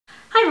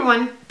Hi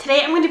everyone!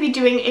 Today I'm going to be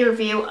doing a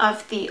review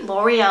of the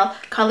L'Oreal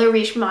Color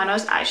Riche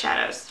Monos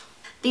eyeshadows.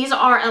 These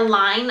are a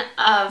line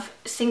of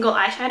single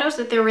eyeshadows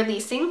that they're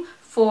releasing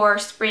for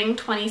spring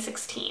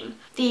 2016.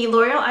 The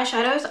L'Oreal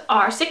eyeshadows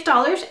are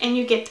 $6 and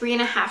you get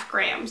 3.5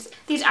 grams.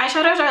 These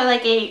eyeshadows are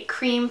like a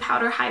cream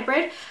powder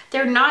hybrid.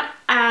 They're not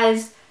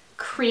as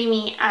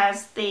creamy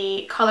as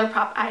the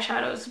ColourPop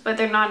eyeshadows, but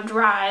they're not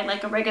dry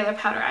like a regular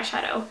powder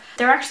eyeshadow.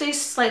 They're actually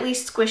slightly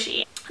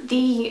squishy.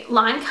 The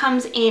line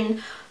comes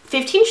in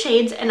 15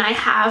 shades and I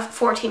have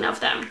 14 of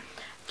them.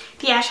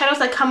 The eyeshadows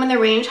that come in the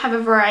range have a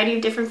variety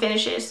of different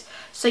finishes.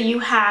 So you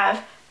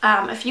have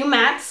a few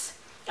mattes,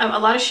 a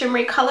lot of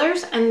shimmery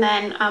colors, and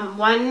then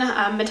one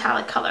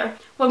metallic color.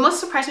 What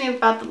most surprised me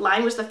about the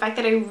line was the fact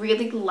that I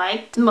really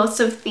liked most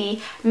of the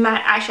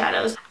matte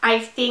eyeshadows. I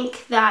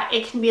think that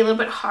it can be a little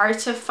bit hard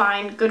to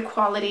find good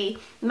quality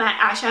matte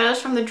eyeshadows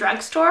from the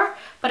drugstore,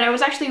 but I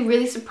was actually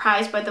really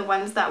surprised by the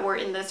ones that were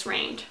in this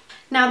range.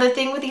 Now the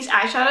thing with these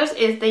eyeshadows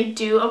is they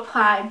do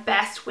apply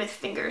best with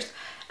fingers.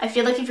 I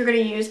feel like if you're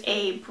going to use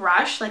a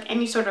brush, like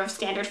any sort of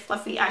standard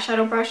fluffy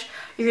eyeshadow brush,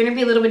 you're going to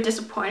be a little bit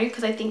disappointed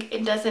because I think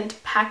it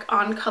doesn't pack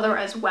on color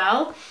as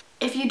well.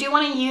 If you do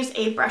want to use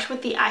a brush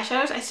with the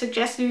eyeshadows, I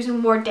suggest using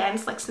more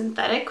dense like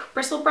synthetic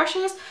bristle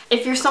brushes.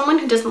 If you're someone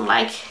who doesn't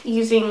like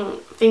using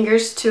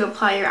fingers to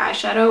apply your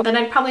eyeshadow, then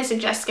I'd probably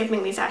suggest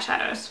skipping these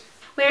eyeshadows.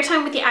 Wear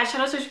time with the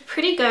eyeshadows was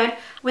pretty good.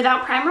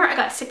 Without primer, I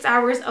got 6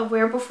 hours of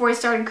wear before I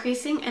started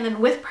creasing, and then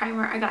with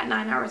primer, I got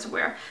 9 hours of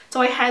wear. So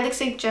I highly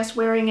suggest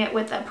wearing it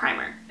with a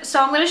primer.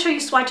 So I'm going to show you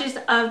swatches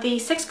of the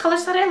 6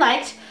 colors that I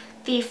liked,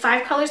 the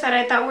 5 colors that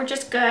I thought were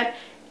just good,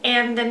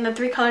 and then the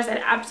 3 colors that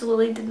I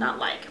absolutely did not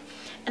like.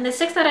 And the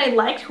 6 that I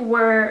liked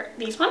were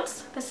these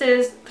ones.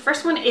 The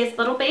first one is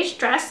Little Beige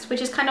Dress, which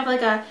is kind of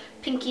like a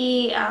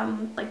pinky,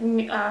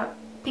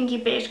 pinky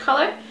beige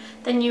color.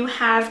 Then you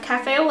have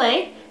Cafe au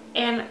Lait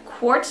and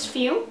Quartz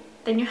Fume.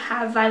 Then you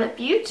have Violet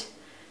Butte,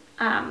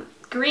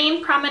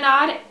 Green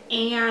Promenade,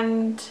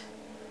 and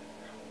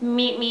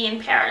Meet Me in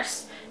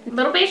Paris.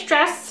 Little Beige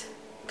Dress,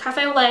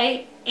 Cafe au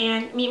Lait,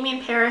 and Meet Me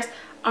in Paris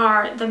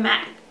are the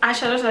matte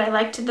eyeshadows that I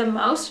liked the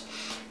most.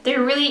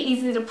 They're really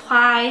easy to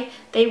apply.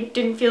 They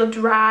didn't feel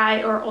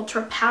dry or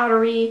ultra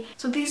powdery.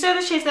 So these are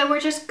the shades that were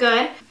just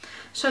good.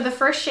 So the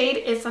first shade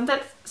is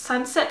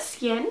Sunset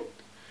Cien.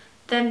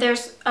 Then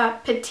there's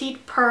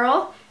Petite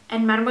Pearl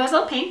and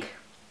Mademoiselle Pink.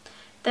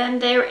 Then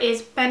there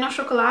is Pain au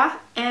Chocolat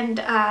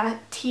and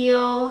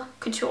Teal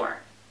Couture.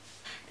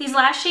 These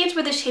last shades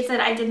were the shades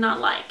that I did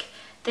not like.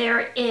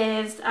 There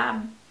is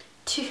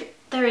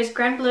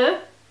Grand Bleu,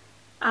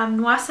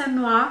 Noir Saint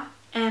Noir,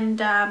 and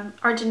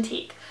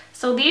Argentique.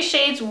 So these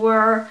shades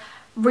were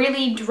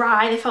really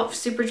dry. They felt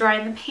super dry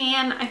in the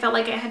pan. I felt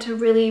like I had to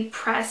really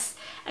press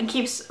and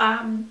keep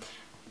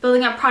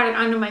building up product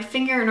onto my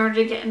finger in order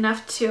to get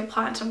enough to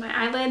apply onto my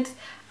eyelids.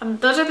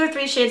 Those are the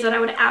 3 shades that I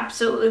would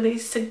absolutely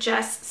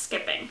suggest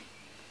skipping.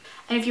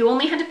 And if you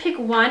only had to pick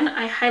one,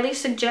 I highly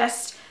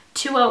suggest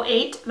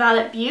 208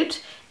 Violet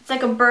Butte. It's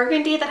like a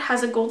burgundy that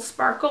has a gold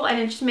sparkle, and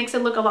it just makes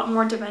it look a lot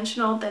more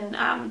dimensional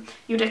than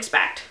you'd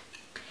expect.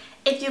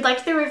 If you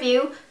liked the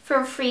review,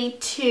 feel free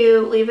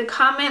to leave a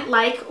comment,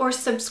 like, or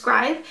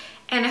subscribe,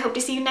 and I hope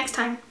to see you next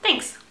time.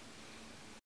 Thanks!